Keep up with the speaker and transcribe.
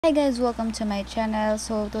Hi guys! Welcome to my channel.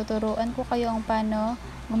 So, tuturuan ko kayo kung paano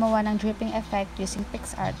gumawa ng dripping effect using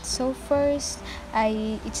Picsart. So, first,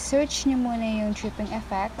 ay i-search nyo muna yung dripping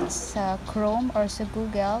effect sa Chrome or sa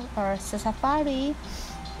Google or sa Safari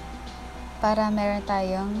para meron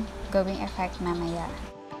tayong gawing effect mamaya.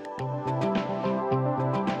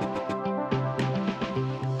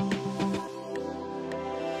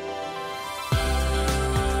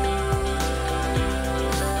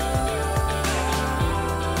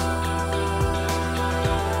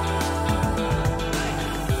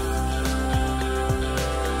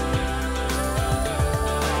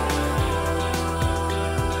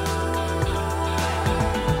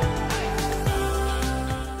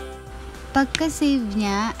 Pagka-save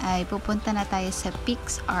niya ay pupunta na tayo sa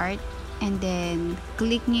Picsart and then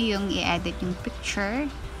click nyo yung i-edit yung picture.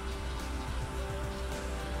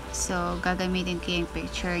 So, gagamitin ko yung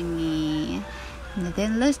picture ni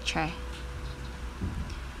Nathan Lustre.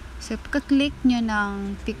 So, pagka-click nyo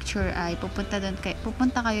ng picture ay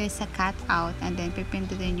pupunta kayo sa cut out and then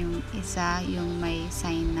pipindutin yung isa, yung may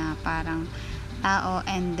sign na parang tao,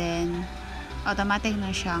 and then automatic na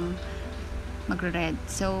siyang magre-red.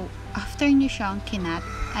 So, after nyo siyang kinat,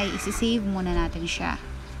 ay isi-save muna natin siya.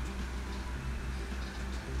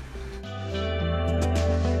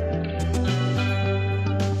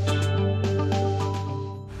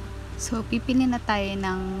 So, pipili na tayo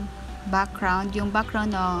ng background. Yung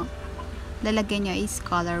background na lalagyan nyo is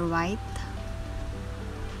color white.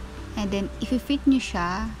 And then, if-fit nyo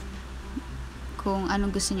siya kung anong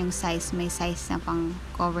gusto nyong size. May size na pang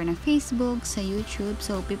cover ng Facebook, sa YouTube.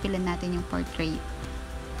 So, pipiliin natin yung portrait.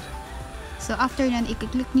 So, after nun,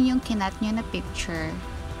 i-click nyo yung kinat nyo na picture.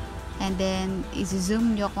 And then,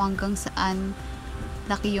 i-zoom nyo kung hanggang saan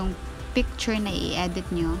laki yung picture na i-edit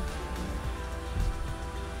nyo.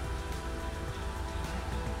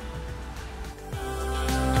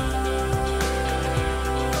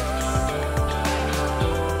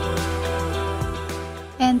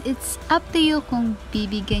 And it's up to you kung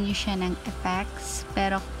bibigyan nyo siya ng effects.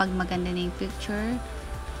 Pero kapag maganda na yung picture,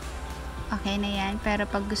 okay na yan. Pero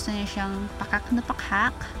pag gusto nyo siyang pakak na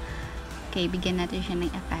pakhak, okay, bigyan natin siya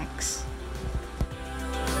ng effects.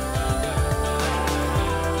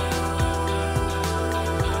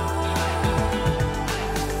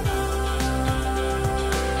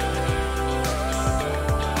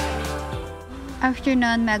 After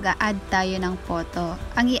nun, mag-a-add tayo ng photo.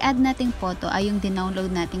 Ang i-add nating photo ay yung dinownload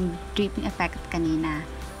nating dripping effect kanina.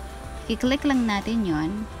 I-click lang natin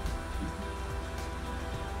yon.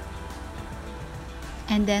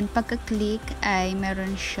 And then, pagka-click ay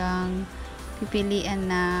meron siyang pipilian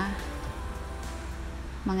na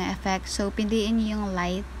mga effects. So, piliin nyo yung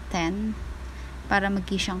light 10 para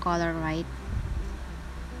mag-gi siyang color white.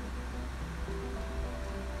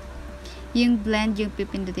 Yung blend yung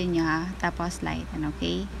pipindutin nyo ha. Tapos light.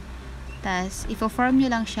 Okay? Tapos, ifo-form nyo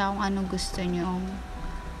lang siya kung anong gusto nyo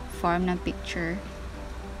form ng picture.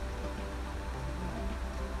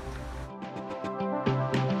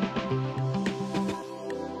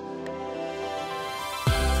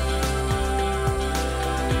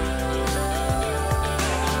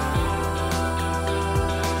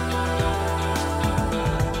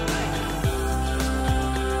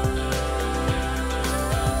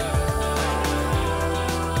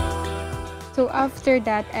 So, after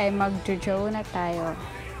that, ay mag-draw na tayo.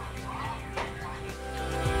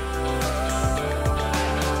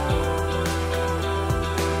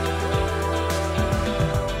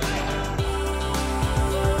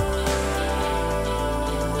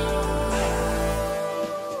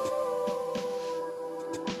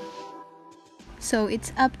 So,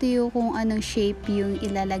 it's up to you kung anong shape yung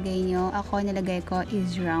ilalagay nyo. Ako, nilagay ko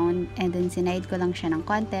is round and then sinide ko lang siya ng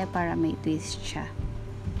konti para may twist siya.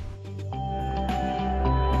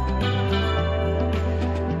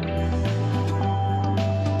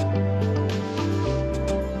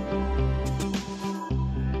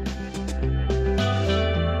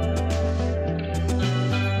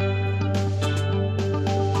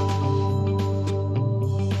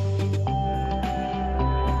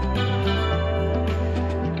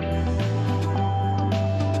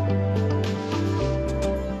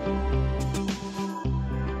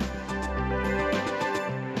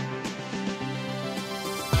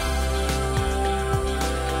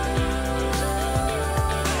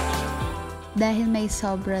 Dahil may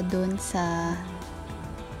sobra dun sa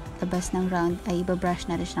labas ng round, ay ibabrush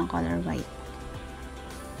natin siya ng color white.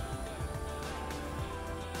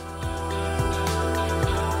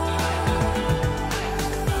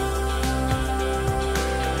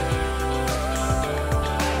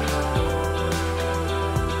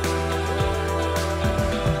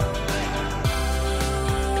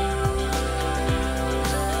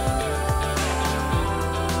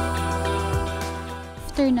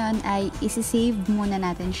 after nun ay isi-save muna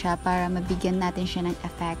natin siya para mabigyan natin siya ng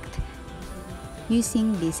effect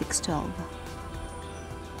using Basics 12.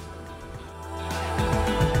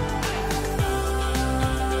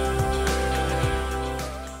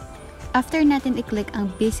 After natin i-click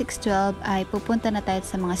ang Basics 12 ay pupunta na tayo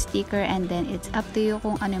sa mga sticker, and then it's up to you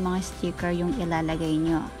kung ano mga sticker yung ilalagay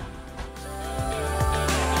nyo.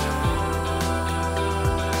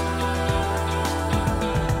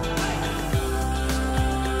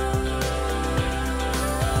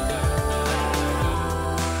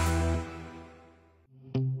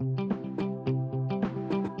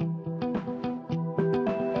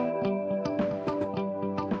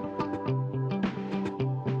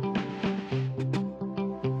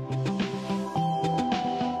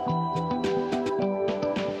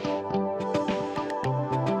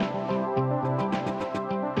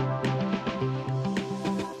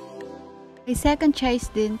 May second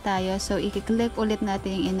choice din tayo, so i-click ulit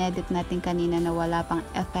natin yung in-edit natin kanina na wala pang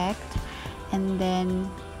effect, and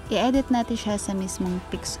then i-edit natin siya sa mismong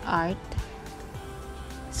Picsart.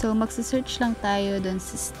 So magsa-search lang tayo dun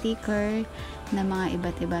sa sticker na mga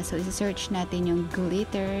iba't iba. So i-search natin yung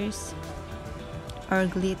glitters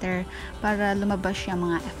or glitter para lumabas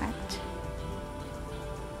yung mga effect.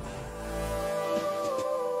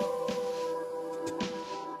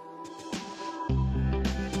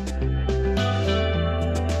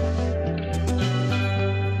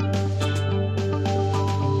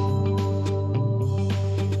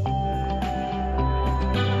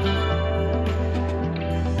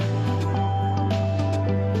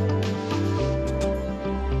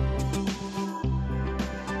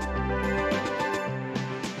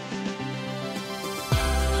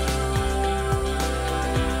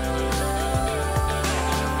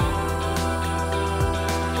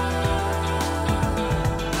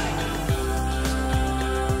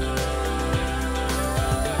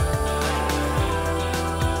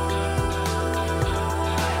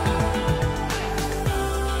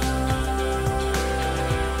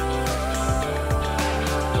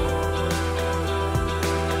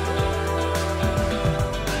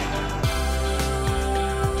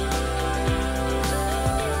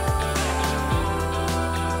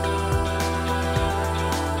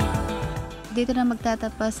 Dito na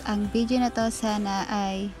magtatapos ang video na to. Sana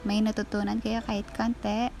ay may natutunan kayo kahit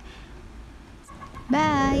konti.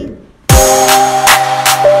 Bye!